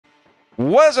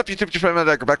What's up, YouTube? Just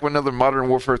back with another Modern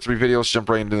Warfare 3 video. Let's jump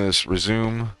right into this.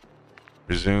 Resume.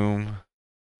 Let's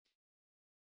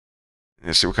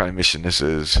see what kind of mission this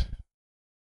is. I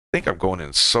think I'm going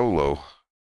in solo.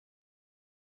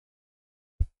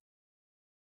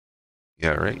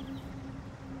 Yeah, right?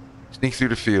 Sneak through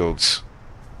the fields.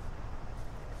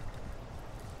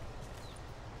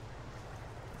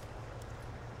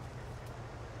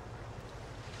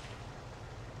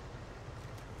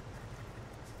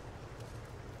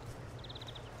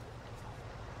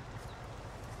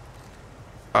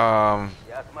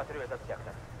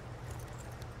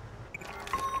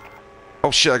 Oh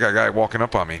shit, I got a guy walking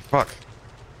up on me. Fuck.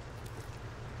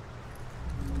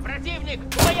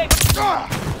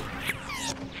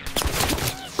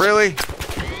 Really?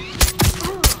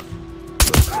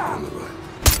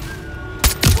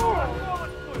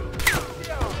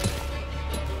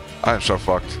 I'm so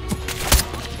fucked.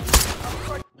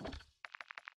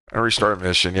 I restart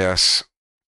mission, yes.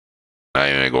 I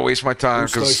ain't gonna go waste my time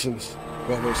because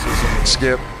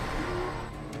skip.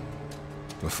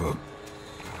 What's up?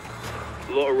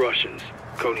 A lot of Russians.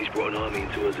 Kony's brought an army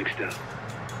into Uzbekistan.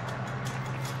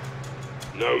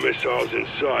 No missiles in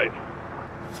sight.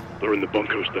 They're in the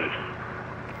bunkers then.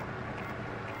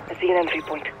 I see an entry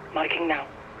point. Marking now.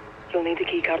 You'll need a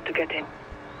key card to get in.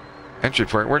 Entry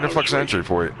point? Where the fuck's the entry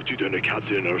point? But you don't know cats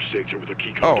in our sector with a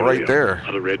key card. Oh, right there.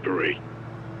 Had a red beret.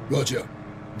 Roger.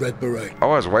 Red beret.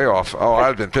 Oh, I was way off. Oh,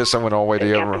 I'd been pissed. I went all the way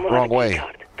the wrong way.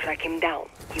 Track him down.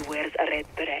 He wears a red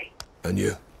beret. And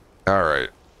you?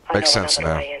 Alright. Makes sense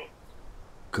now.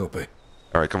 Copy.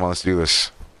 Alright, come on, let's do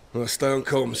this. Well, stay on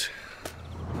comms.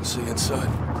 I'll see you inside.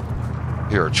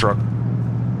 Here, a truck.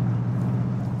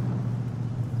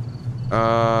 So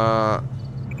I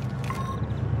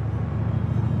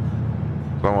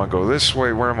want to go this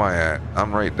way. Where am I at?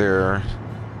 I'm right there.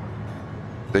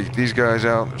 Take these guys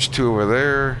out. There's two over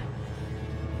there.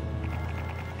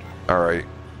 Alright.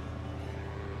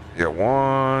 You got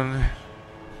one.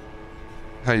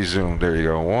 How you zoom? There you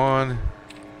go. 1,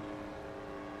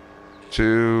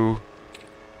 2,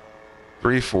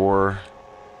 3, 4.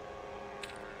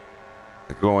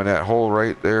 Go in that hole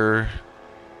right there.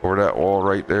 Over that wall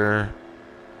right there.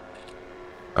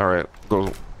 Alright.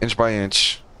 Go inch by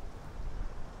inch.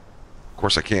 Of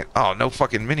course I can't. Oh, no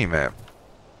fucking mini-map.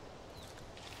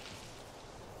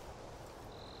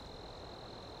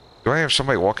 Do I have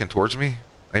somebody walking towards me?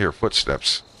 I hear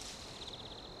footsteps.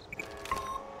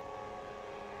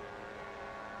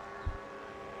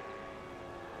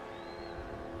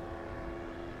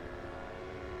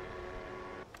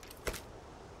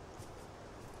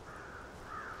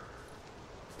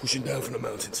 Pushing down from the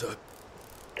mountainside.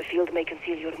 The field may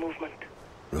conceal your movement.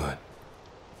 Right.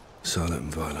 Silent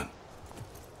and violent.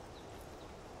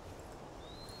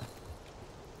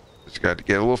 Just got to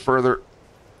get a little further.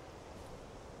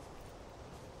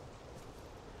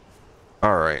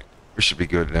 Alright. We should be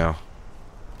good now.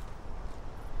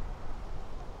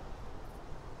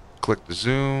 Click the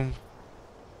zoom.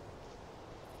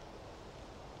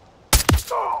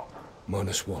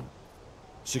 -1.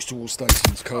 6 to all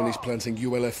stations. Kony's planting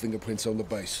ULF fingerprints on the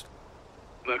base.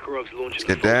 Makarov's launching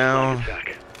Get down.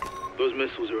 attack. Those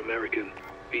missiles are American.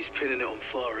 He's pinning it on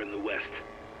fire in the west.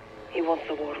 He wants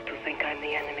the world to think I'm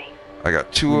the enemy. I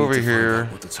got two We need over to find here.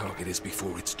 out what the target is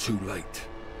before it's too late.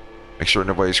 Make sure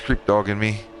nobody's creep dogging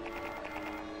me.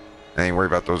 I ain't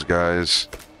worried about those guys.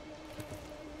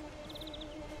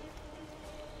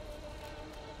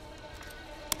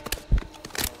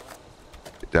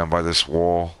 Get down by this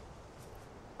wall.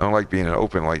 I don't like being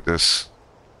open like this.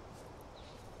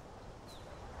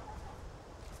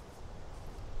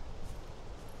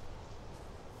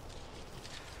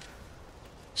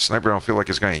 Sniper don't feel like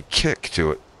it's got any kick to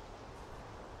it.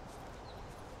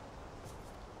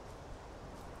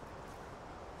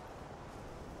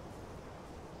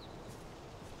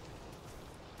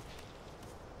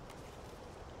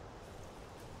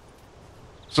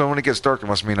 So when it gets dark, it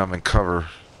must mean I'm in cover.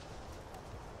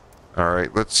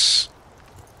 Alright, let's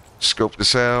scope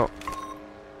this out.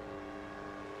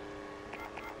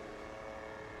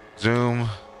 Zoom.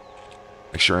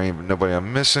 Make sure ain't nobody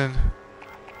I'm missing.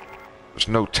 There's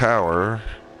no tower.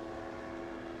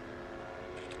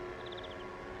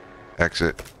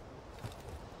 Exit.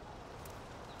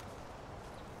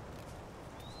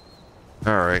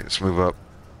 Alright, let's move up.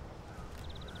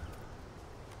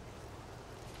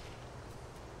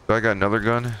 Do I got another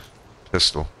gun?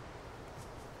 Pistol.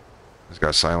 It's got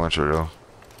a silencer though.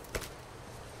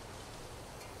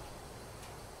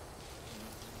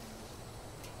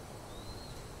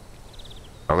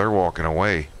 Oh, they're walking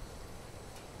away.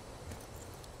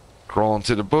 Crawling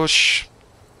to the bush.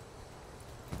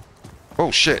 Oh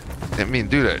shit! Didn't mean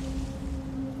to do that.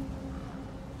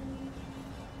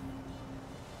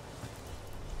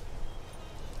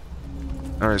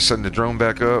 All right, setting the drone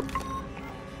back up.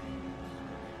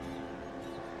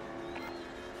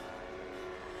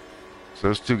 So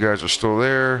those two guys are still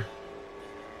there.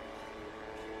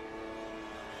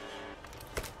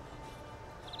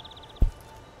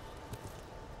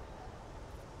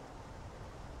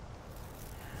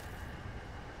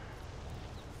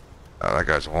 Oh, that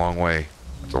guy's a long way.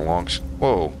 It's a long...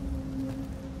 Whoa.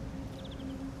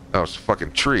 That was a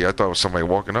fucking tree. I thought it was somebody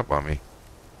walking up on me.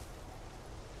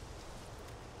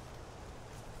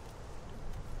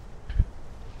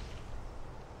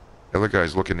 The other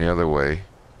guy's looking the other way.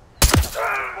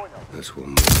 That's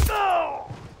one more.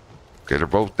 Okay, they're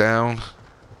both down.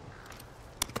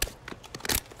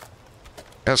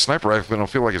 That sniper rifle don't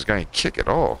feel like it's going to kick at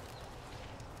all.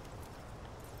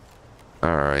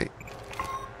 Alright.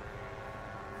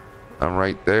 I'm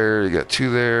right there. You got two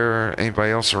there.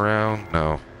 Anybody else around?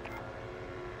 No.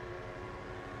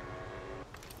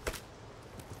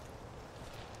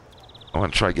 I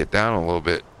want to try to get down a little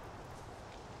bit.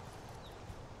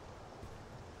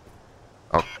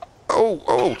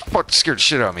 Oh, fuck, scared the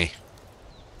shit out of me.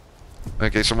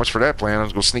 Okay, so much for that plan. I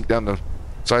was going to sneak down the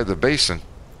side of the basin.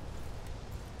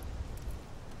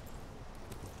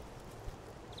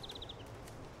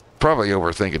 Probably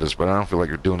overthinking this, but I don't feel like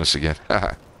you're doing this again.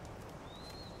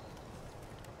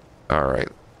 Alright.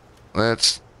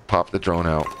 Let's pop the drone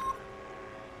out.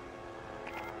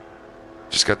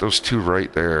 Just got those two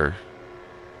right there.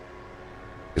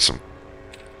 Get some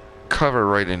cover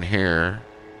right in here.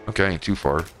 Okay, ain't too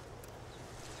far.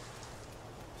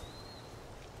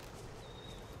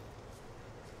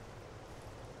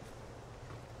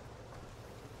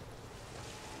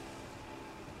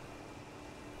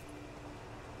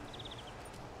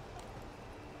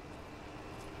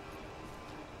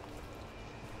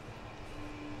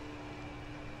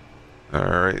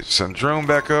 Alright, send drone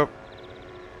back up.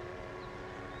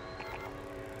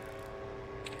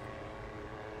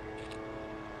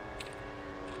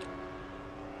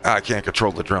 I can't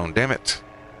control the drone, damn it.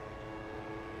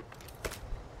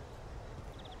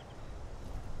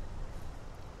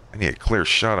 I need a clear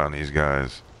shot on these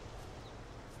guys.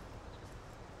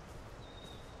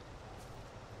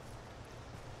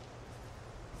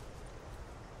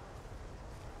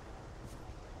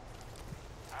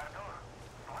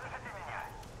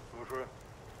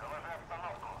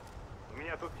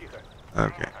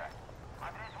 Okay.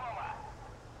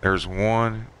 There's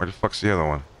one. Where the fuck's the other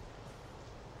one?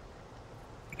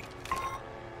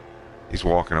 He's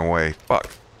walking away. Fuck.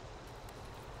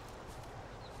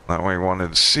 Not what he wanted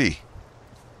to see.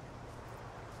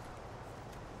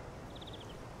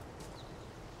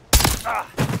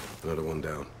 Another one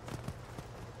down.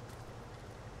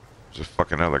 There's a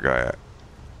fucking other guy at.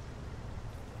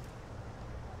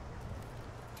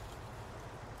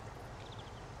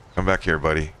 Come back here,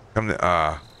 buddy. Come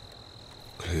to,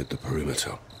 Cleared the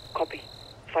perimeter. Copy.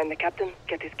 Find the captain,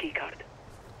 get his key card.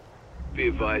 Be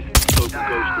advised, local ghosts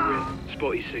are in.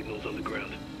 Spotty signals on the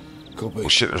ground. Copy. oh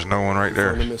shit, there's no one right there.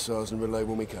 Find the missiles and relay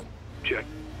when we can. Check.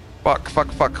 Fuck.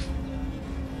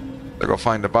 They're gonna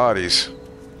find the bodies.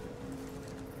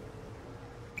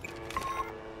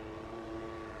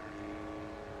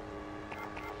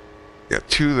 Got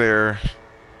two there.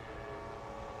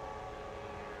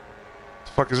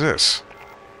 The fuck is this?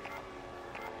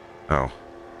 Oh.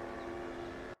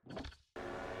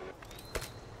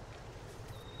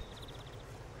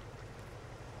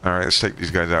 Alright, let's take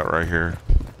these guys out right here.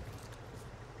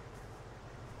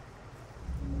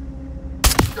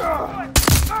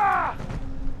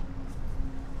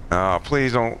 Oh,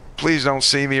 please don't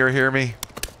see me or hear me.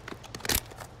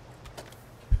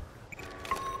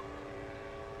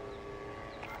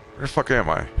 Where the fuck am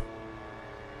I?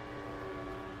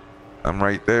 I'm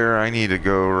right there. I need to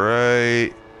go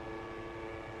right...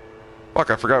 Fuck,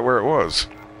 I forgot where it was.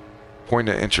 Point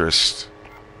of interest.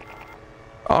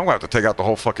 Oh, I'm gonna have to take out the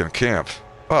whole fucking camp.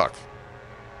 Fuck.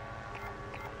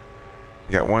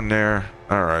 You got one there.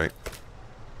 Alright.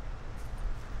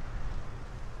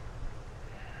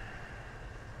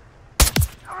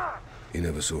 He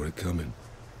never saw it coming.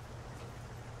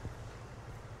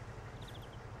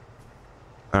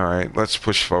 Alright, let's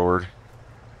push forward.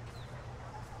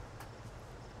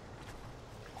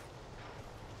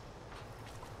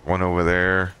 One over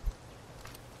there.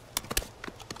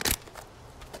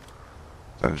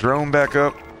 Send the drone back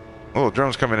up. Oh, the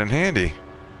drone's coming in handy.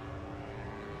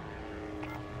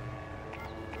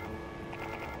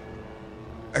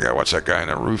 I gotta watch that guy on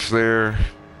the roof there.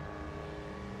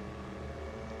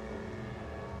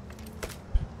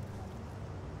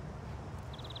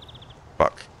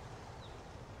 Fuck.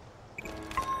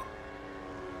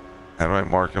 How do I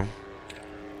mark him?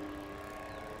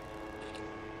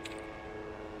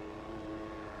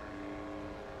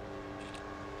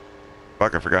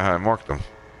 Fuck, I forgot how I marked them.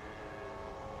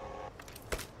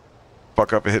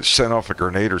 Fuck up and hit send off a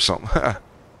grenade or something.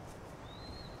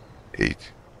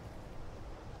 8.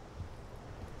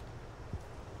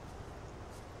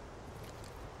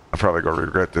 I'm probably gonna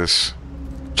regret this.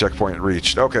 Checkpoint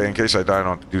reached. Okay, in case I die, I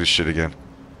don't have to do this shit again.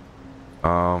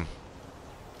 I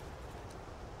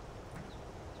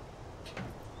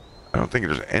don't think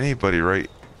there's anybody right.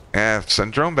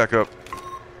 Send drone back up.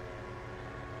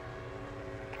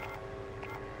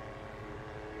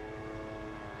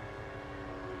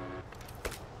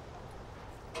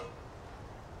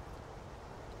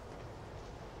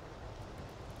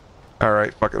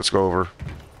 Alright, fuck it, let's go over.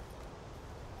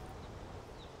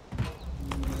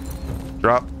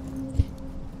 Drop.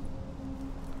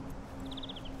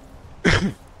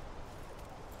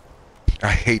 I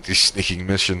hate these sneaking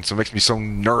missions. It makes me so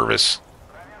nervous.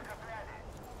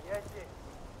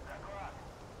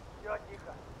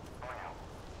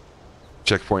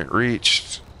 Checkpoint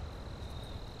reached.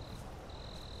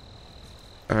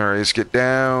 Alright, let's get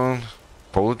down.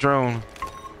 Pull the drone.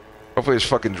 Hopefully this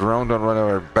fucking drone don't run out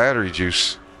of battery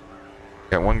juice.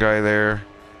 Got one guy there.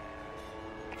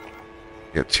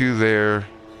 Got 2 there.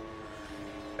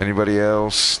 Anybody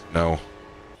else? No.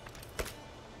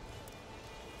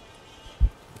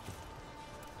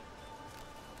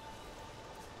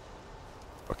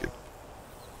 Fuck it.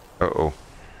 Uh-oh.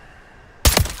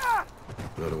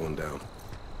 Another one down.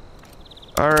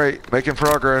 Alright, making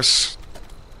progress.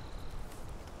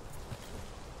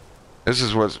 This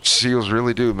is what SEALs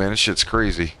really do, man. This shit's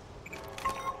crazy.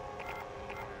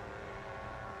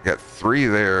 Got 3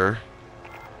 there.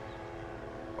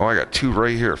 Oh, I got 2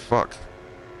 right here. Fuck.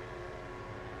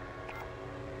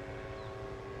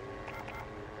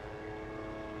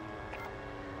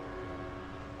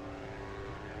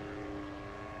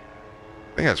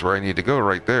 I think that's where I need to go,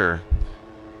 right there.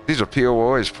 These are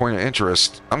POIs, point of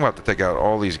interest. I'm gonna have to take out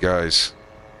all these guys.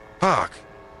 Fuck.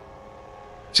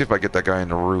 See if I get that guy in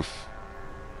the roof.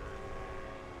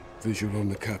 Visual on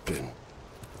the captain.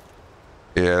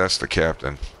 Yeah, that's the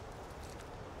captain.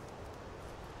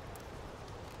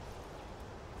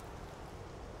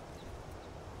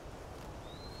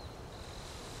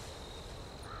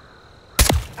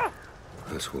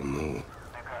 This will move.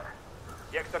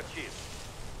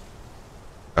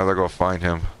 Now they'll go find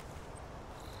him.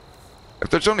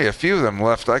 If there's only a few of them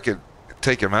left, I could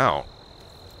take him out.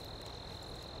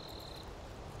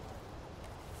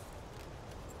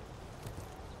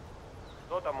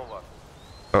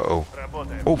 Uh-oh.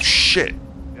 Oh, shit.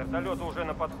 Вертолеты уже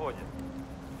на подходе.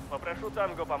 Попрошу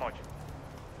Танго помочь.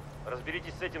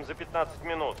 Разберитесь с этим за 15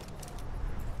 минут.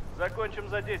 Закончим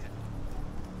за 10.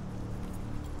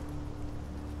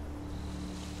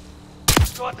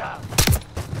 Что там?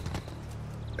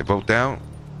 They both down?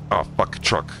 Oh, fuck,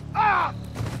 truck.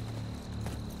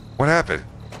 What happened?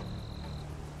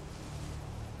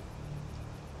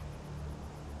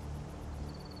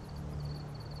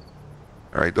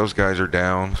 Alright, those guys are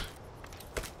down.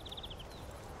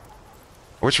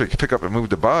 I wish we could pick up and move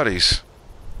the bodies.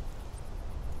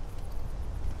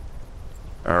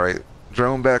 Alright,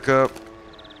 drone back up.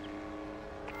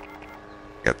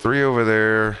 Got 3 over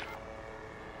there.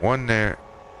 1 there.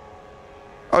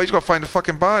 Oh, he's gonna find the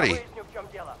fucking body.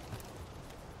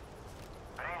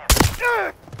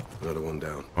 Another one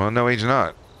down. Well, no, he's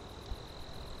not.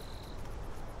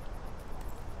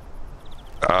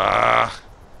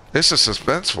 This is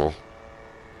suspenseful.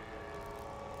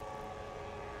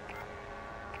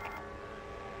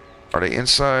 Are they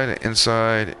inside,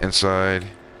 inside, inside?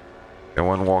 And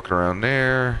one walking around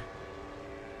there.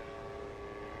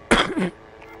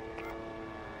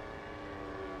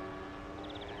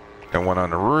 And one on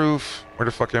the roof. Where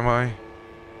the fuck am I?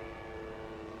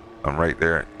 I'm right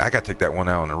there. I gotta take that one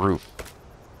out on the roof.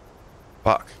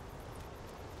 Fuck.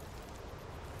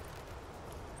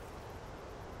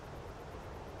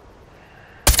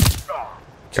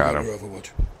 Got him.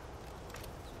 Overwatch.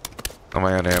 I'm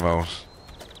out of ammo.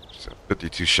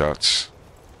 52 shots.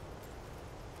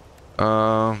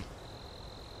 Where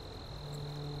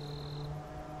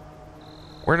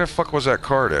the fuck was that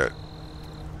card at?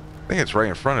 I think it's right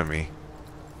in front of me.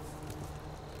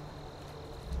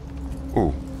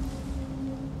 Ooh.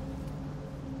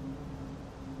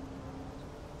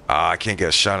 I can't get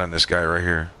a shot on this guy right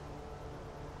here.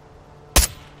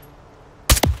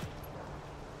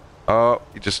 Oh,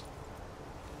 he just...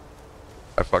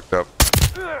 I fucked up.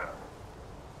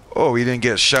 Oh, he didn't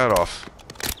get a shot off.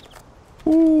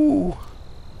 Ooh.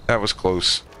 That was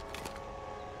close.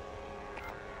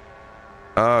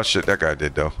 Oh shit, that guy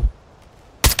did though.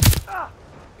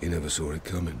 He never saw it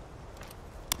coming.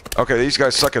 Okay, these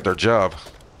guys suck at their job.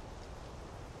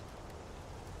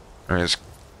 Alright,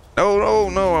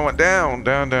 no, I went down,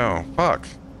 down. Fuck.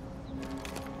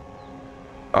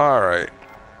 Alright.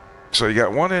 So you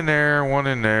got one in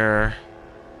there.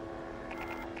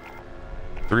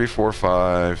 3, 4,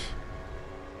 5.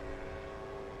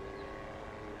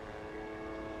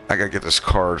 I gotta get this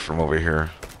card from over here.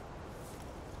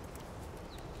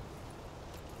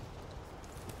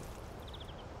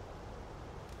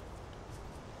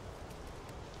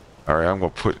 Alright, I'm gonna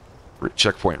put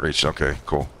checkpoint reached. Okay,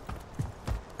 cool.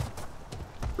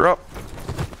 You're up.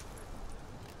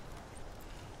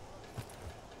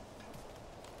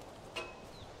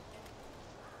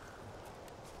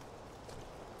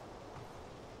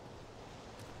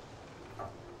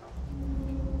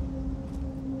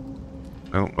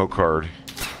 No, no card.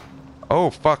 Oh,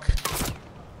 fuck.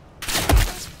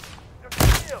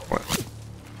 What?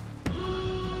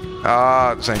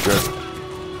 Ah, this ain't good.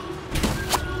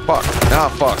 Fuck. Now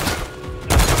I'm fucked.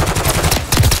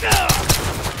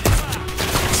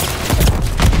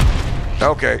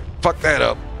 Okay, fuck that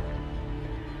up.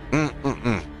 You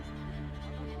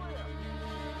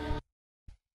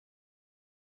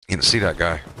can see that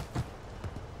guy.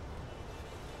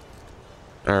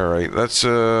 Alright, let's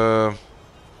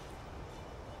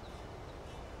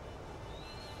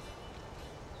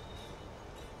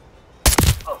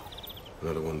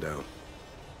Another one down.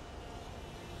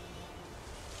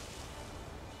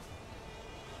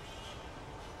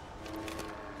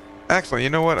 Actually, you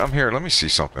know what? I'm here. Let me see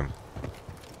something.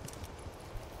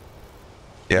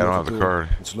 Yeah, I don't have the card.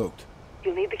 It's locked.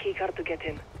 You'll need the keycard to get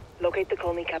in. Locate the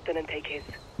colony captain and take his.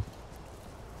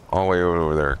 All the way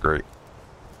over there. Great.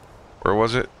 Where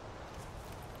was it?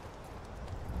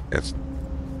 It's...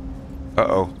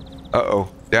 Uh-oh. Uh-oh.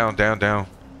 Down, down, down.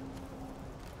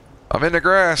 I'm in the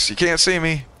grass. You can't see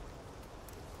me.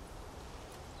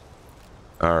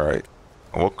 Alright.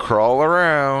 We'll crawl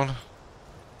around.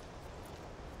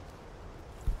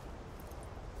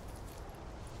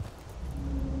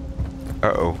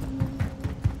 Uh-oh.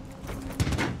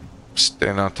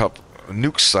 Stand on top of a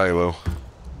nuke silo.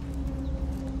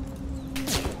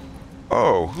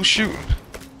 Oh, who's shooting?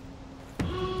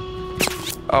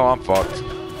 Oh, I'm fucked.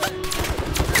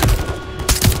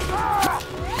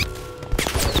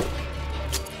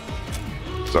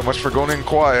 So much for going in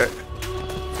quiet.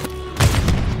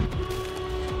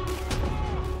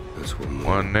 That's one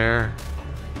more. One there.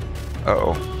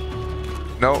 Uh-oh.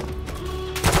 No.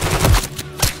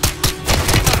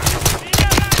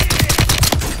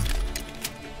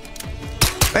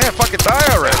 Man, fucking die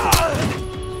already.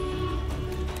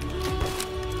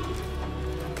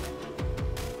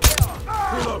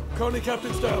 Reload. Colony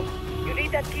captain's down. You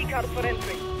need that keycard for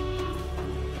entry.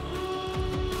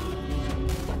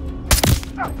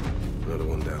 Another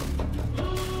one down.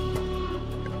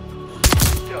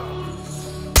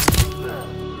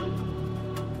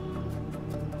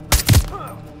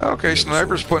 Okay,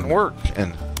 sniper's putting work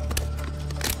in.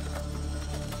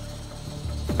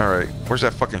 Alright, where's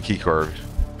that fucking key card?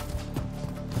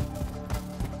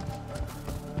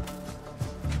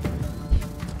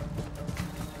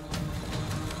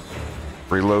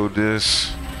 Reload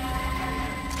this.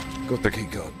 Got the key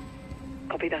card.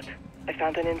 Copy that. I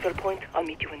found an infill point. I'll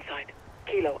meet you inside.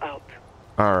 Kilo out.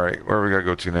 Alright, where we gotta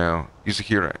go to now? Use the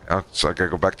key right. So I gotta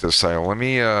go back to the silo. Let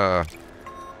me, Well,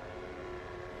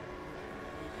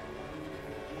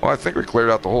 I think we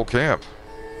cleared out the whole camp.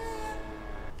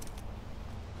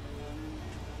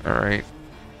 Alright.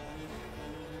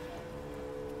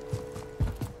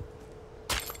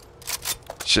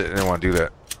 Shit, I didn't want to do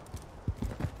that.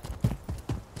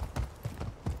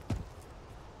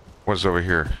 What's over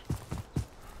here?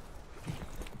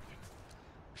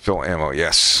 Fill ammo,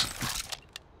 yes.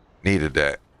 Needed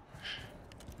that.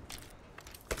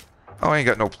 Oh, I ain't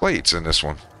got no plates in this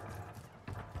one.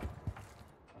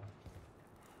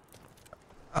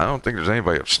 I don't think there's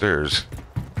anybody upstairs.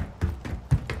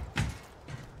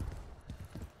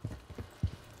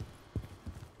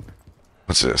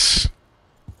 What's this?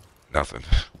 Nothing.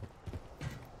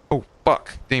 Oh,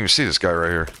 fuck. Didn't even see this guy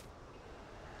right here.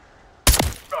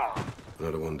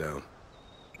 Another one down.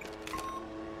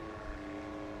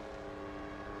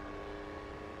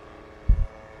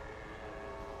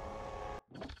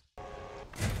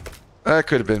 That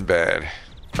could have been bad.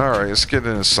 Alright, let's get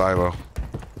in the silo.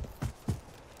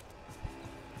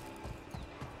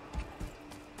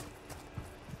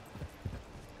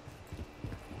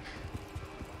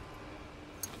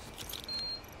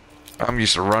 I'm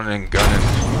used to running and gunning.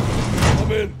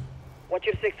 I'm in. Watch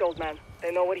your six, old man.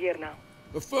 They know we're here now.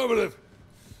 Affirmative.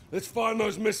 Let's find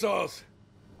those missiles.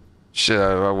 Shit,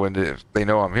 I wouldn't. If they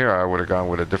know I'm here, I would have gone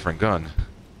with a different gun.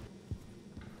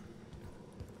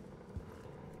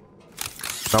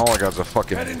 Now all I got is a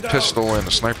fucking pistol and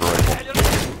a sniper rifle.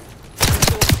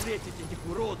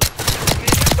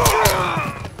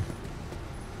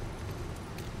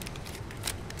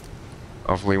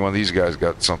 Hopefully one of these guys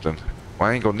got something. Well,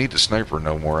 I ain't gonna need the sniper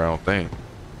no more, I don't think.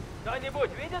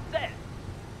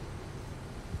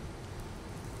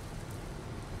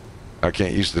 I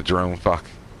can't use the drone, fuck.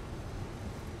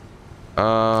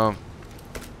 Well,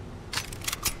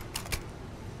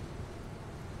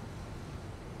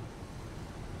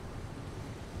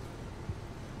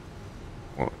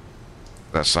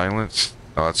 that silence?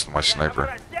 Oh, that's my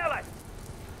sniper.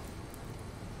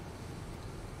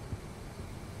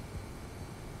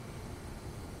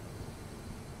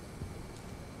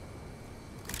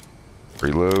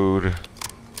 Reload.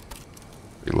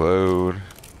 Reload.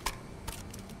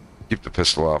 Keep the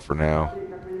pistol out for now.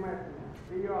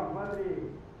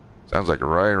 Sounds like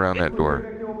right around that door.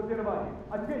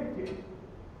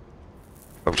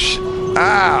 Oh shit.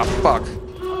 Ah, fuck.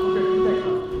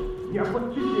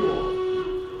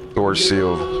 Door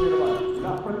sealed.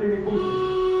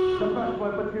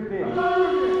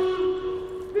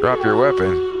 Drop your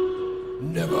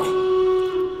weapon. Never.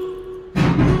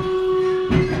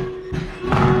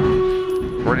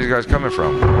 Where are these guys coming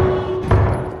from?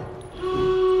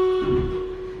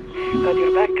 Got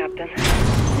your back, Captain.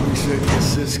 Appreciate the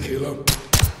assist, Kilo.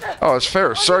 Oh, it's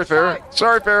Farrah. Sorry, Farrah.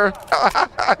 Sorry, Farrah.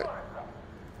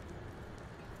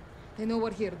 They know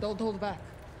we're here. Don't hold back.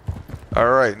 All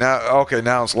right, now, okay,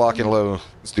 now it's lock and load.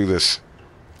 Let's do this.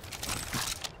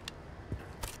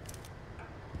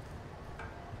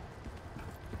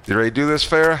 You ready to do this,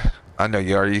 Farrah? I know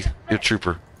you are. You're a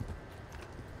trooper.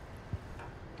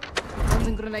 Guns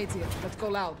and grenades here. Let's go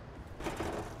loud.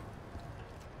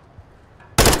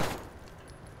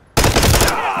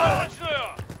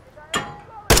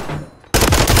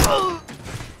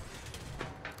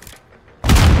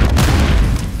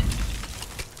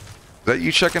 Is that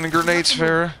you checking the grenades,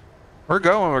 Farrah? We're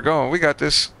going. We got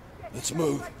this. Let's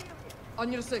move.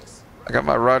 On your six. I got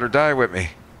my ride or die with me.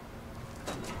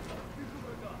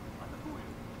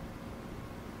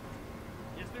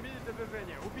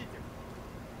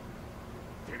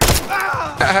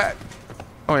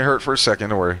 Only hurt for a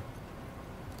second, don't worry.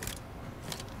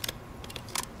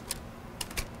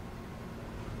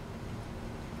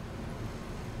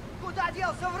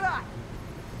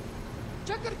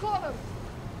 Check your corner.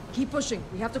 Keep pushing.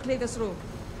 We have to clear this room.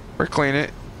 We're cleaning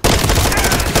it.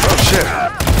 Oh shit.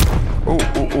 Ooh.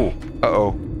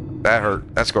 Uh-oh. That hurt.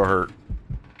 That's gonna hurt.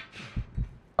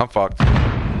 I'm fucked.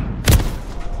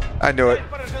 I knew it.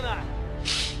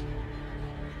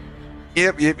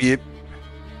 Yep.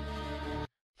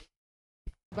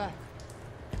 Back.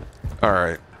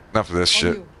 Alright. Enough of this On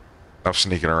shit. you. Enough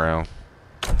sneaking around.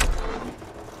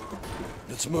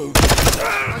 Let's move.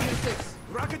 On your six.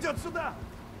 Враг идет сюда!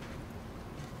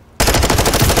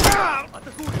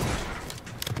 Атакуй!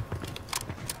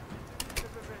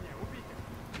 Убейте!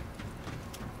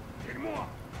 Дерьмо!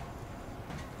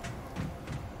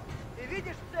 Ты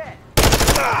видишь цель?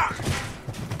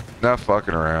 Not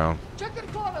fucking around. Check your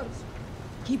corners.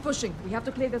 Keep pushing. We have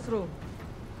to clear this room.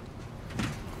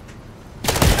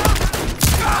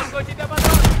 Что тебя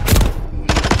потом?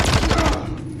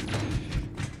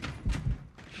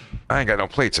 I ain't got no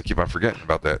plates. I keep on forgetting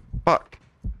about that. Fuck.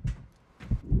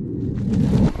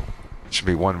 Should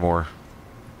be one more.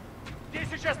 Здесь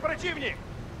сейчас противник!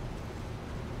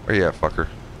 Where you at, fucker?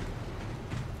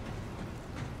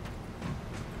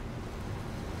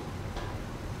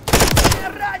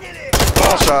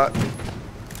 Ball shot.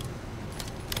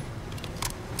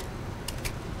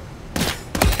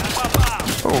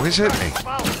 Oh, he's hitting me.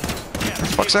 Where the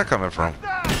fuck's that coming from?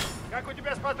 Как у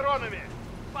тебя с патронами?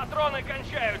 Патроны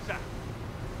кончаются!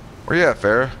 Where you at,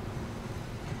 Farrah?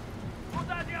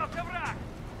 Куда делся враг?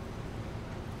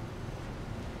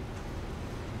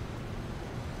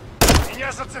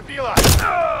 Меня зацепило!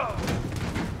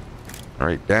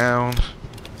 Alright, down.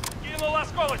 Кинул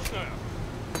осколочную!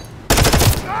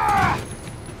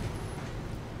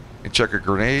 You check a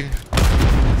grenade.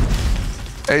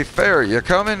 Hey, Farrah, you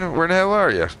coming? Where the hell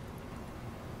are you?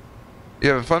 You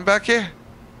having fun back here?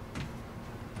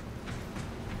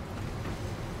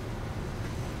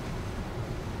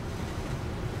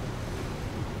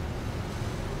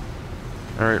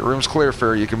 Alright, room's clear,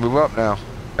 Farrah. You can move up now.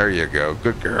 There you go.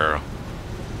 Good girl.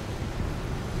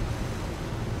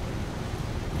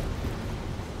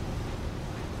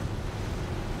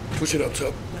 Push it up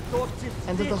top.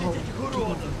 Enter the hole.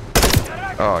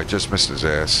 Oh, I just missed his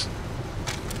ass.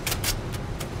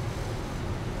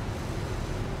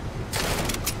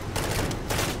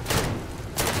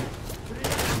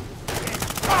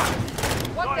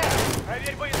 What there?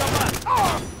 Проверь боезапас.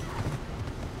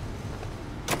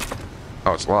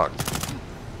 Oh, it's locked.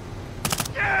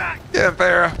 Yeah,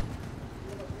 Farah.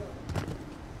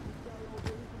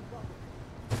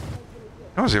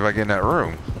 I want to see if I get in that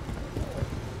room.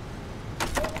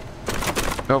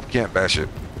 Nope, can't bash it.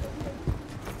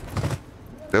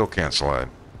 Still can't slide.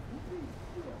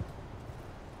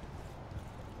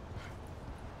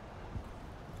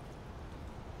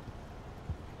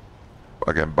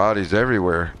 Fucking bodies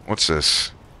everywhere. What's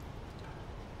this?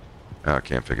 Oh, I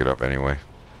can't pick it up anyway.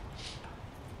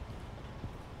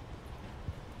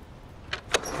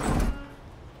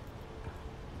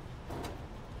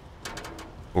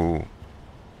 Ooh.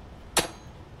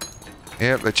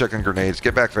 Yep, they're checking grenades.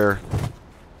 Get back there.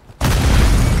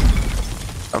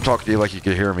 I'm talking to you like you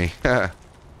can hear me.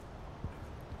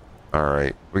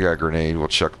 Alright, we got a grenade. We'll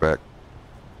chuck back.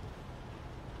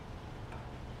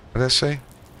 What did that say?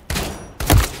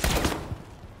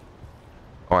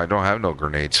 Oh, I don't have no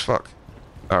grenades. Fuck.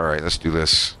 Alright, let's do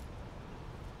this.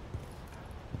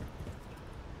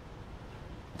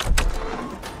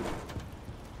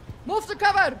 Move to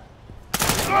cover!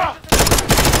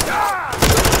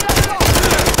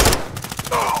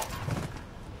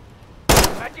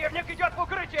 Противник идет в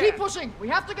укрытие. Keep pushing! We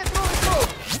have to get through this road!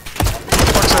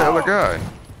 What's that other guy?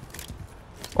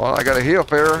 Well, I got a heal,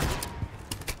 Farah.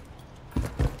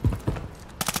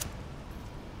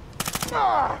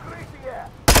 Укрытие.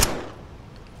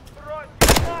 Брось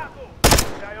гранату.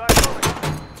 Даю огонь.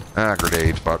 Ah,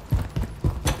 grenade. Fuck.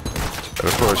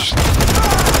 Better push.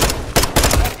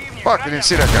 Fuck, I didn't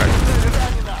see that guy.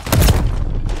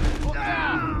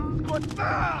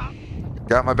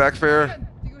 Got my back, Farah?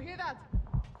 Do you hear that?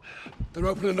 They're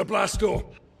opening the blast door.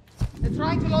 They're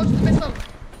trying to launch the missile.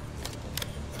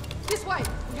 This way!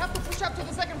 We have to push up to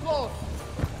the second floor.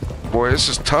 Boy, this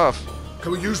is tough.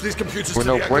 Can we use these computers With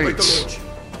to no deactivate plates. the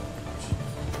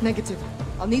launch? Negative.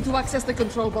 I'll need to access the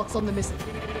control box on the missile.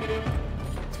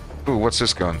 Ooh, what's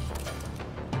this gun?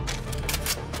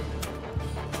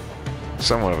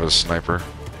 Somewhat of a sniper.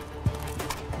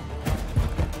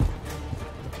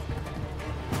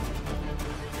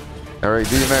 Alright,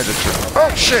 do your magic trick.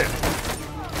 Oh, shit!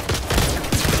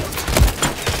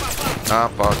 Ah,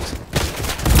 fucked.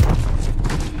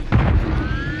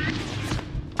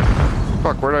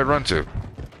 Fuck, where'd I run to?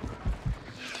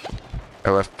 I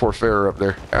left poor Farah up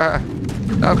there. Ah,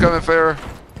 I'm coming, Farah.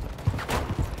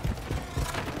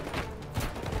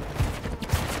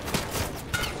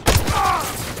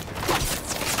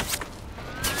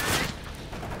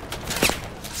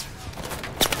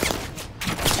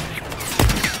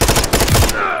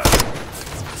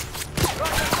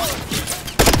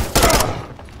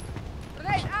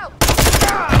 Grenade out!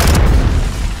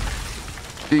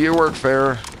 Do your work,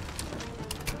 Farah.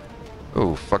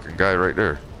 Oh, fucking guy right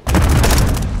there.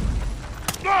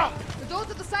 The door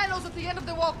to the silos at the end of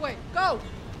the walkway. Go!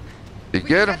 You We get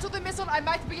can him? get to the missile, I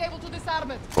might be able to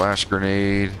disarm it. Flash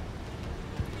grenade.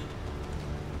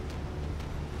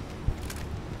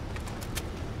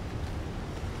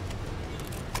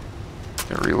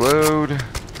 And reload.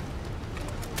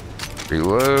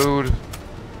 Reload.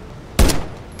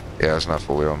 Yeah, it's not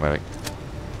fully automatic.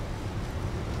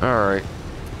 Alright.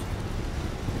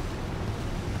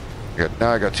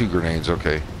 Now I got 2 grenades,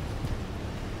 okay.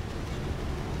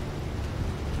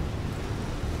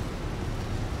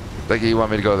 Think you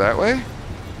want me to go that way?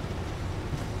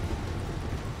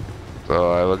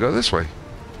 So I will go this way.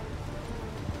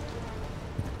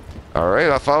 Alright,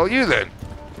 I'll follow you then.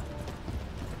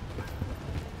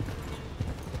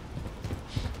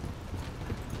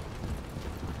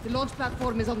 The launch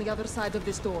platform is on the other side of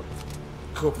this door.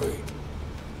 Copy.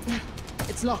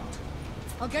 It's locked.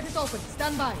 I'll get it open.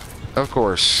 Stand by. Of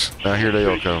course. Now here they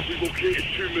all come. We located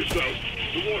 2 missiles.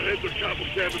 The warheads are chemical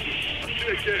damages. I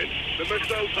say again, the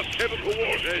missiles have chemical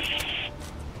warheads.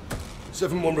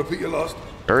 7-1, repeat your last.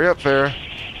 Hurry up, Farah.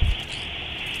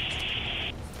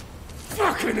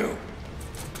 Fucking hell!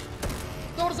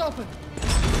 Doors open.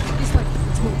 This way.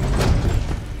 Let's move.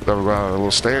 Thought we were going to a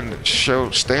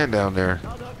little stand down there.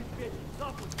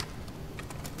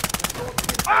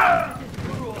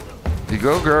 You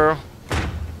go, girl.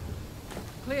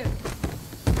 Clear.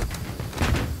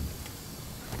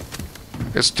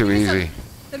 It's too easy.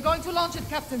 They're going to launch it,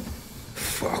 Captain.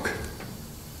 Fuck.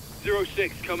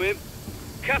 06, come in.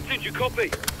 Captain, you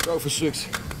copy? Go for 6.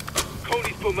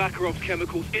 Coney's put Makarov's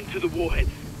chemicals into the warheads.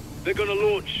 They're gonna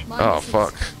launch. My Oh,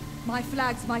 missiles. fuck. My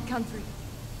flags, my country.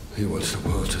 He wants the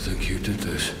world to think you did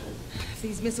this. If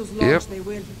these missiles launch, they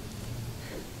will.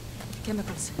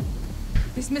 Chemicals.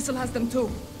 This missile has them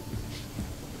too.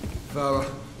 Farah,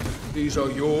 these are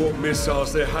your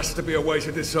missiles. There has to be a way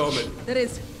to disarm it. There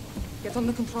is. Get on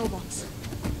the control box.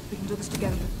 We can do this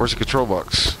together. Where's the control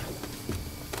box?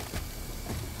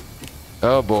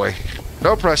 Oh boy.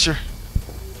 No pressure.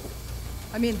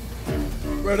 I'm in.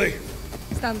 Ready?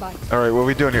 Stand by. Alright, what are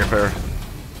we doing here, Farah?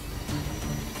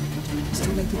 It's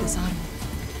too late to disarm.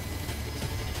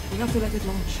 We have to let it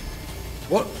launch.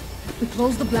 What? We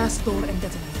close the blast door and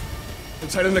detonate.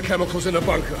 Containing the chemicals in the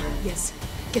bunker. Yes.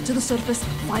 Get to the surface,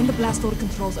 find the blast door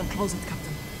controls, and close it,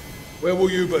 Captain. Where will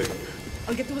you be?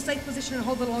 I'll get to a safe position and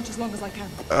hold the launch as long as I can.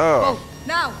 Oh. Go,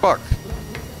 now! Fuck.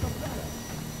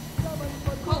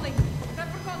 Calling. Prep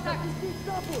for contact.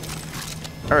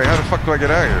 Alright, how the fuck do I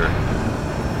get out of here?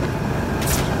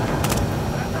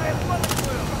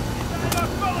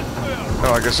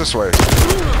 Oh, I guess this way.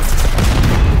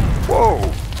 Whoa!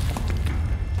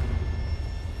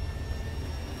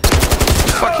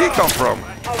 Fuck he come from?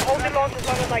 I'll hold the launch as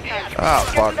long as I can. Ah,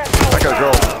 fuck. I gotta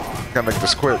go. Gotta make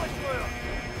this quick.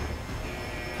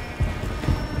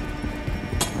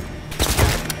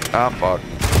 Ah, fuck.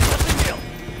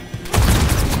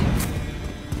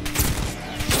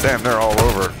 Damn, they're all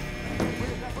over.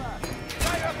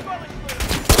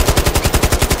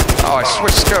 Oh, I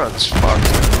switched guns. Fuck.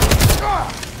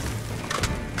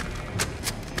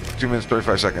 2 minutes,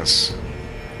 35 seconds.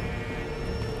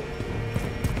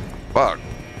 Fuck.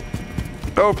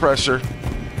 No pressure.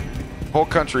 Whole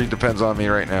country depends on me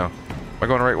right now. Am I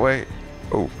going the right way?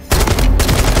 Oh.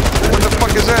 What the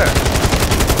fuck is that?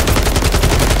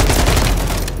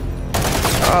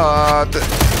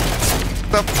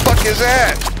 The fuck is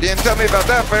that? You didn't tell me about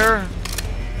that, Farah.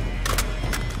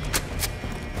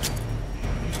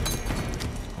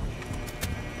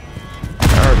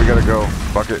 Alright, we gotta go.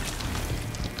 Fuck it.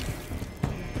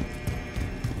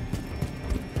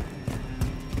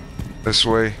 This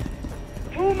way.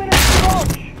 2 minutes to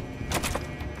launch.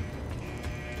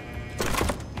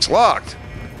 It's locked.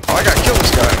 Oh, I gotta kill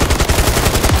this guy.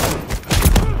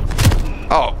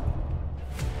 Oh.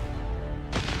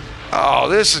 Oh,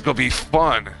 this is gonna be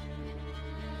fun.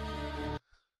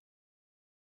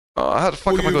 Oh, how the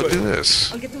fuck am I gonna do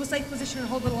this? I'll get to a safe position and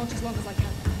hold the launch as long as I can.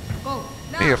 Go,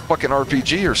 now! Need a fucking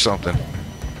RPG or something.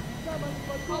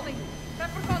 Calling.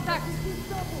 Prep for contact.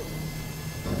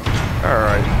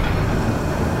 Alright.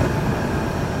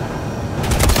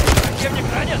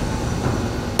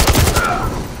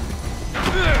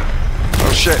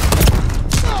 Oh shit.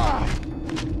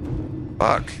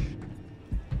 Fuck.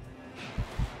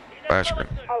 Flash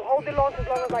grenade. I'll hold the launch as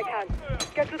long as I can.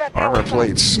 Get to that Armor tower.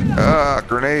 plates.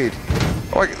 Grenade.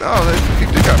 Oh, they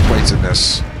do got plates in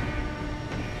this.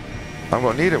 I'm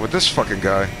gonna need it with this fucking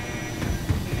guy.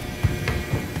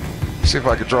 See if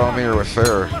I can draw him here with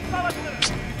Farah.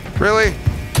 Really?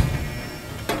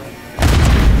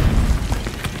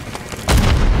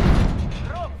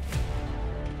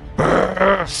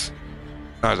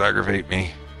 That aggravate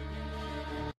me.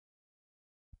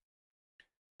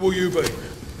 Will you be?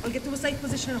 I'll get to a safe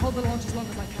position and hold the launch as long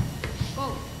as I can.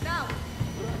 Go, now!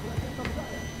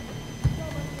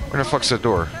 Where the fuck's that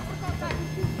door? Prep for contact.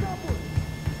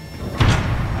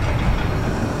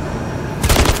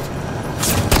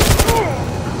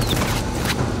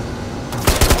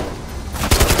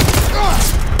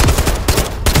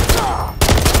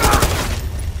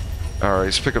 Alright,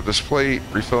 let's pick up this plate,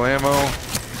 refill ammo. I'll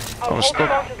Oh, hold the stop.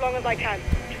 launch as long as I can.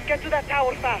 Just get to that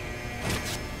tower fast.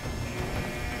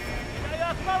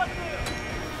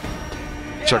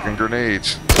 Checking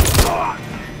grenades.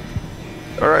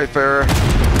 Alright, Farah.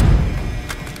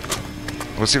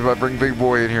 Let's see if I bring Big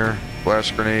Boy in here.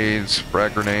 Flash grenades,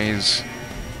 frag grenades.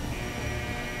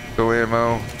 Fill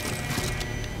ammo.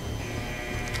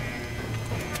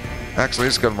 Actually,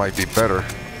 this gun might be better.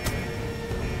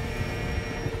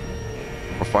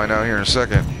 We'll find out here in a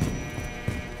second.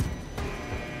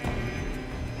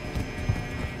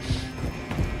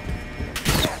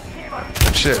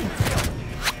 Shit.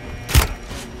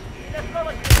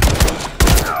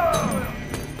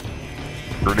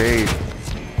 Grenade.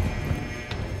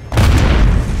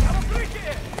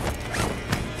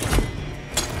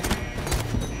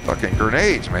 Fucking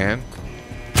grenades, man.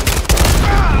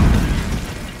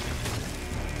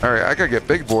 Alright, I gotta get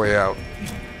Big Boy out.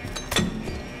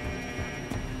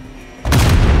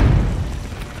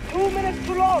 2 minutes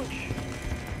to launch.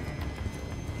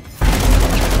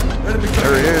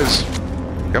 There he is.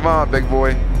 Come on, Big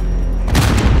Boy.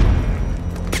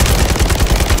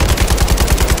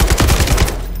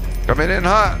 Coming in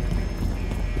hot.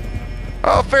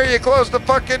 Oh, Fair, you closed the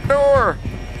fucking door.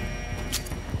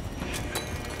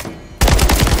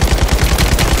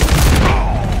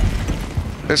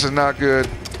 This is not good.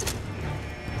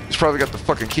 He's probably got the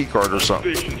fucking key card or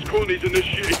something. Stations, Coney's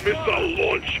initiated missile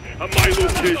launch at my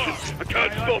location. I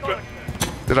can't stop it.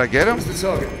 Did I get him? What's the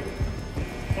target?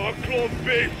 Our clone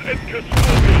base in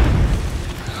Custodia.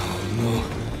 Oh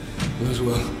no. As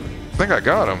well. I think I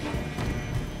got him.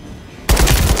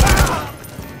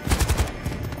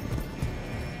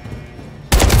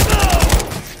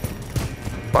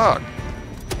 Fuck.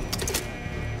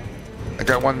 I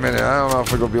got 1 minute. I don't know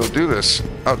if we're gonna be able to do this.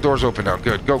 Oh, door's open now.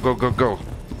 Good. Go, go, go, go.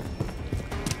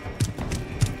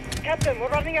 Captain, we're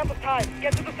running out of time.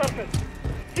 Get to the surface.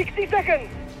 60 seconds.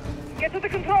 Get to the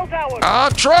control tower.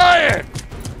 I'm trying!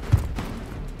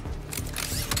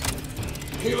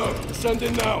 Kilo, descend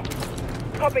in now.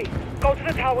 Copy. Go to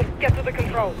the tower. Get to the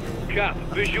control. Cap,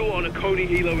 visual on a Coney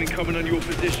helo incoming on your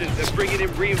position. They're bringing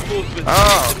in reinforcements.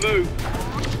 Oh.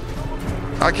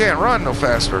 Move. I can't run no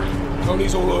faster.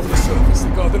 Coney's all over the surface.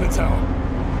 They're guarding the tower.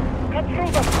 Cut through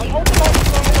them. I'll hold them off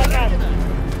as long as I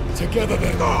can. Together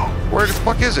then. Where the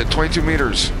fuck is it? 22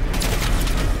 meters.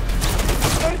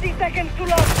 30 seconds to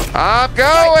launch. I'm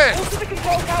going! Go to the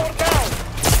control tower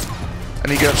now. I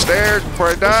need to get upstairs before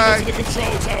I To die. the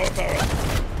control tower, Barrett.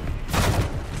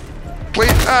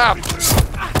 Please. Ah!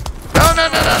 No, no,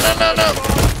 no, no, no, no, no!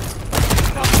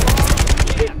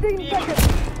 15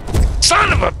 seconds.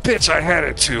 Son of a bitch, I had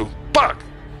it too. Fuck.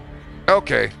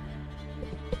 Okay.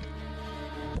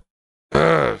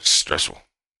 Stressful.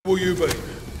 Will you be?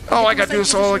 Oh, I gotta do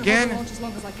this all again? Launch as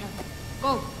long as I can.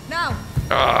 Go, now!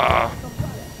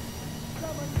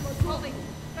 Holding.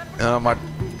 My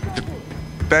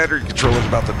battery controller's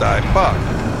about to die. Fuck.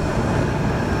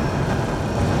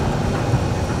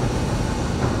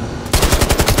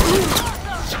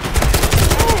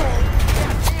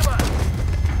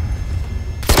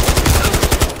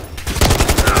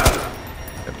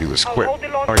 Gotta do this I'll quick. hold the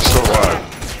launch. Oh, he's still alive.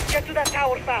 Get to that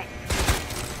tower fast.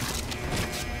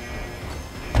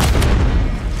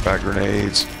 Back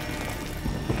grenades.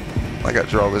 I gotta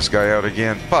draw this guy out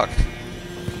again. Fuck.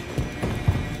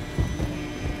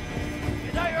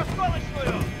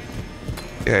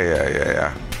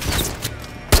 Yeah.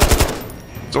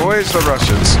 It's always the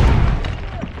Russians.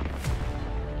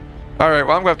 Alright,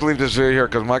 well, I'm gonna have to leave this video here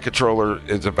because my controller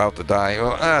is about to die.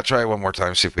 Well, try it one more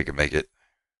time, see if we can make it.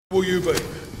 Will you be?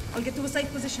 I'll get to a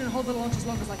safe position and hold the launch as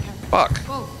long as I can. Fuck.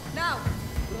 Go, now!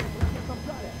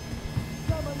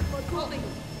 Holding.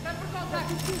 Prep for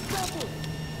contact.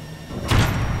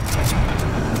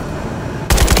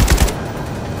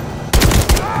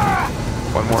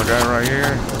 One more guy right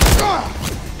here.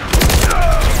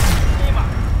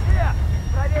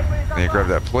 I need to grab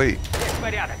that plate.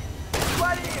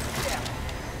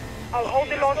 I'll hold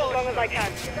the launch as long as I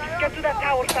can. Get to that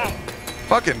tower fast.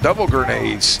 Fucking double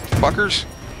grenades, fuckers.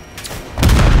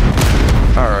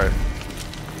 Alright.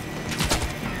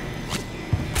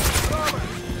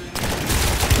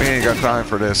 We ain't got time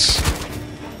for this.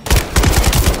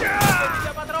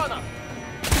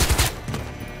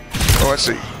 Oh, I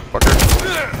see. Fucker.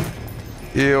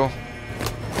 Heal.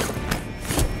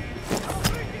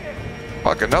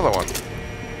 Fuck, another one.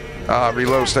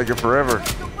 Reload's taking forever.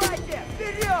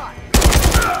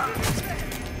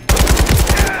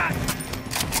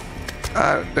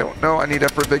 I don't know. I need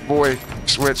that for a big boy.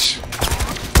 Switch.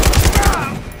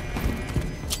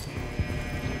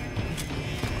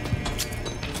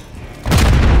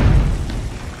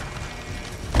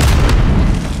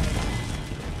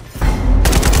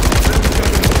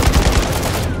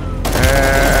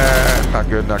 Not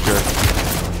good, not good.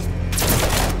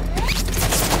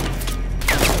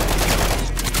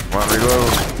 Come on,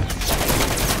 reload.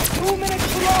 2 minutes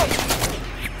to launch.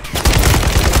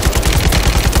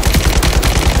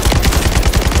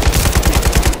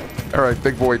 Alright,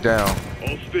 big boy down.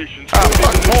 All stations.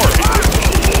 Fuck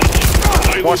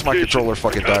more! Watch my controller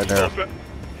fucking die now.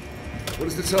 What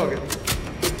is the target?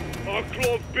 Our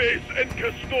clone base in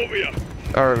Custodia.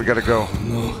 Alright, we gotta go.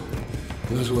 No.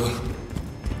 As well.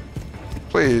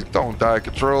 Please don't die,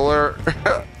 controller.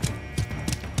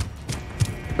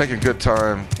 Making good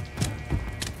time.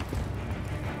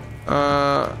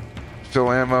 Fill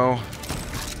ammo.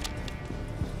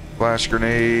 Flash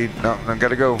grenade. No, I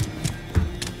gotta go.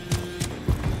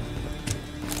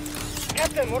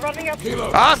 Captain, we're running out.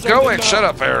 Kilo, I'm descend in going. now. Shut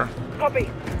up, Aaron. Copy.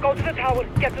 Go to the tower.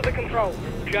 Get to the control.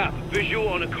 Cap, visual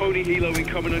on a Coney helo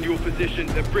incoming on your position.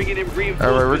 They're bringing in reinforcements.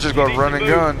 Alright, we're just going You to run need and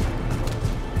to gun. Coney's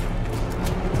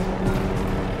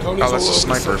Oh, that's all a over the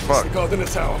sniper, surface. fuck. They're guarding the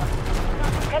tower.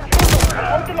 Cut through them. I'll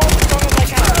hold the launch as long as I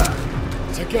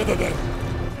can. Together then.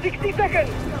 60 seconds.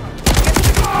 Get to the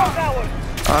control tower.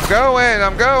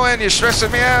 I'm going. You're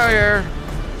stressing me out here.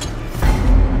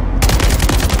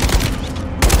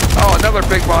 Oh, another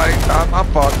big body. I'm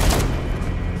fucked.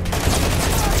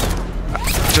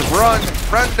 Just run.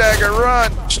 Run, Dagger,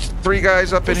 run. 3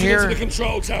 guys up in Pushing here. into the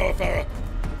control tower, Farah.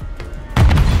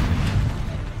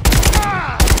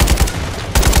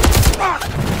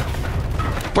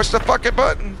 Push the fucking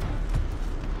button.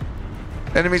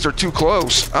 Enemies are too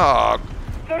close. Ah,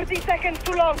 30 seconds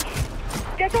to launch.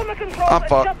 Get on the controls I'm and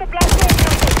fucked. shut the blast door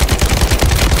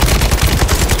cannon.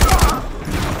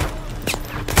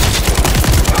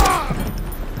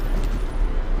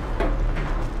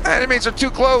 enemies are too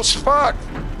close. Fuck.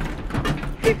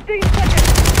 15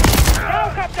 seconds.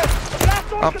 Now, Captain. The blast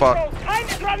door I'm control. fucked. Time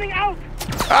is running out.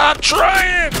 I'm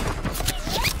trying.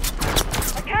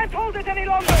 I can't hold it any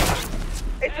longer.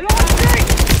 It's launching.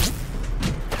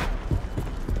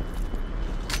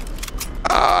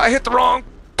 I hit the wrong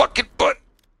fucking button.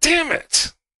 Damn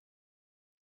it.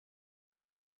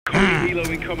 Coney Hilo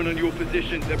incoming on your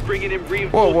position. They're bringing in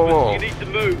reinforcements. Whoa, whoa, whoa. You need to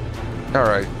move. All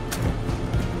right.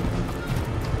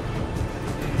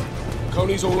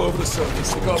 Coney's all over the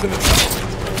surface. They're guarding the tower.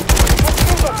 Let's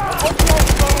move them. Hold the line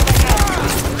as long as I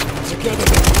can. Together.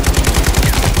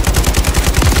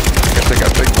 I guess they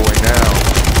got big boy now.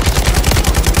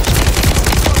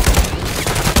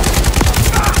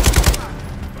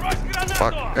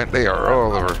 Fuck, and they are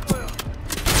all over.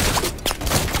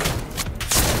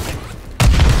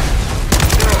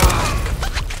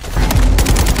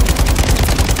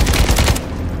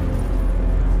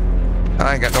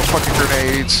 I ain't got no fucking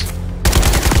grenades.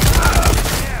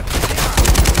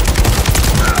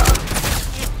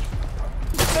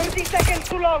 Seconds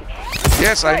to launch.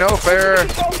 Yes, I know, Right, fair. to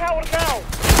the control tower now.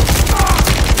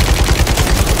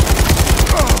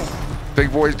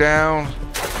 Big boy's down.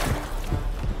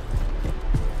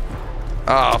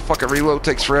 Ah, fucking reload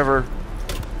takes forever.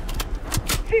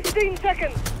 15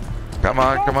 seconds. Come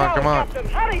on, come on, come on. Captain,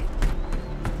 hurry.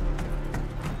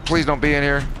 Please don't be in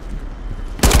here.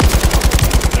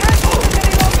 Can't hold it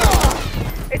any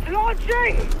longer. It's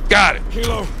launching. Got it.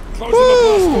 Hilo, closing the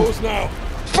blast doors now.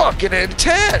 Fucking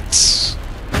intense.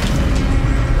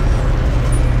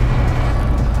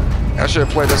 I should have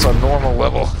played this on normal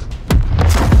level.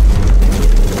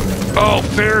 Oh,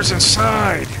 Fair's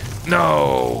inside.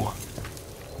 No.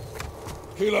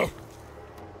 Hilo.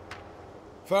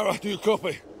 Farah, do you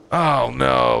copy? Oh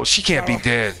no, she can't be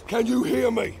dead. Can you hear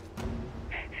me?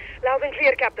 Loud and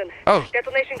clear, Captain. Oh.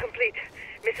 Detonation complete.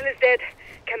 Missile is dead.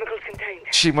 Chemicals contained.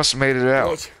 She must have made it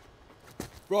out. Good.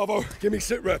 Bravo, give me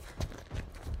sit rep.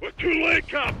 We're too late,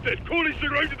 Captain. Coney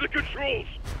surrounded the controls.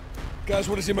 Guys,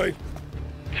 what does he mean?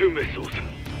 2 missiles.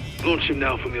 Launch him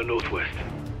now from your northwest.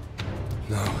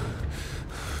 No.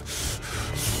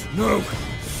 No.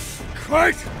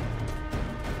 Fight!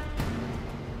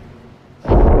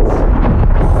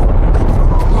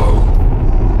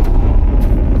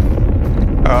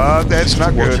 That's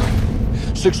not good.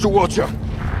 6 to Watcher.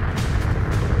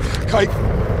 Kate.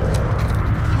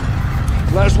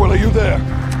 Laswell, are you there?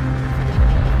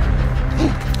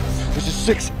 This is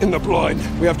 6 in the blind.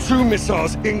 We have 2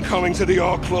 missiles incoming to the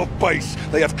Arklov base.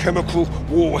 They have chemical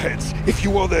warheads. If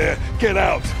you are there, get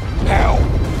out. Now.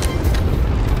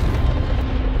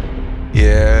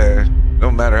 Yeah,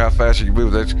 no matter how fast you can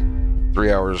move, that's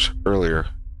 3 hours earlier.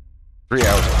 3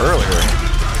 hours earlier.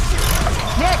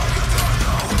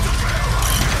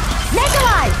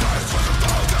 Nikolai!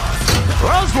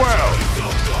 Roswell!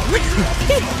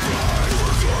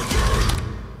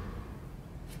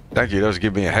 Thank you, that was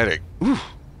giving me a headache. Ooh.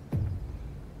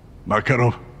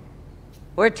 Makarov,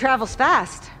 Word travels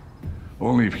fast.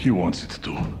 only if he wants it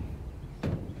to.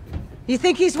 You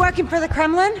think he's working for the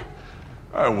Kremlin?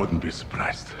 I wouldn't be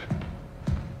surprised.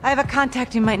 I have a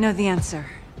contact who might know the answer.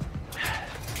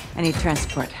 I need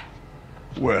transport.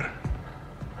 Where?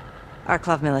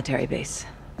 Arklov military base.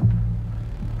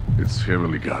 It's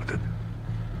heavily guarded.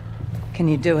 Can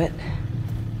you do it?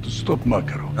 To stop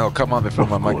Makarov. Oh, come on before Of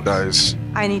my mic course. dies.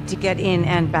 I need to get in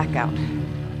and back out.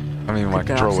 I mean, my Could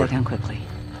go controller. upside down quickly.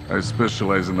 I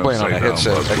specialize in Playing on a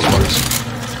upside down headset, buzzwords.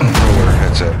 Xbox controller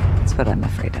headset. That's what I'm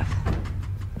afraid of.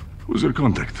 Who's your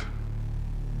contact?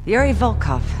 Yuri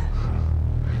Volkov.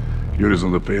 Yuri's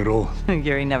on the payroll?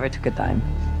 Yuri never took a dime.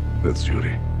 That's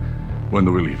Yuri. When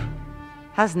do we leave?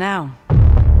 How's now?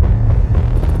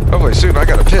 Hopefully soon, I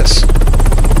gotta piss.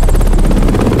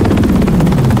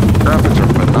 Graphics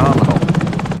are phenomenal.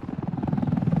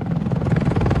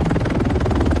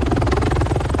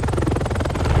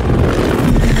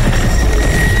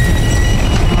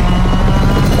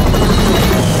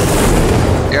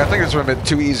 Yeah, I think it's been a bit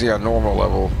too easy on normal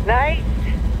level. Nice.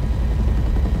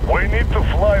 We need to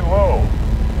fly low.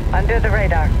 Under the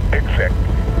radar. Exact.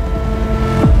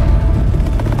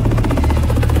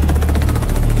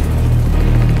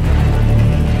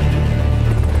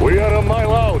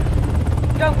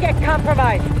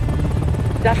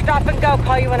 Just stop and go.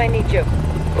 Call you when I need you.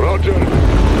 Roger.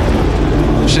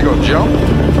 She gonna jump?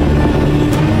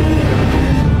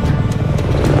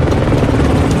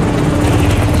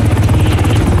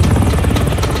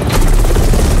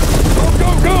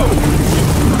 Go!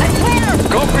 I'm clear!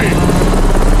 Copy!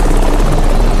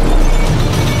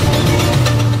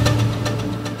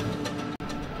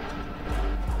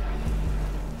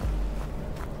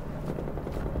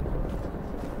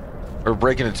 We're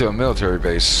breaking into a military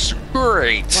base.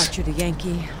 Great! Watcher to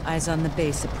Yankee. Eyes on the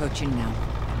base approaching now.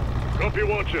 Copy,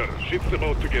 Watcher. Shit's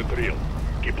about to get real.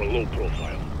 Keep a low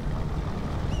profile.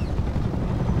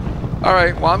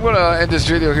 Alright, well, I'm gonna end this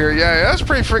video here. Yeah, that's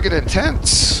pretty freaking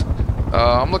intense.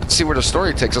 I'm looking to see where the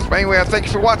story takes us. But anyway, I thank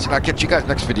you for watching. I'll catch you guys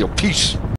next video. Peace!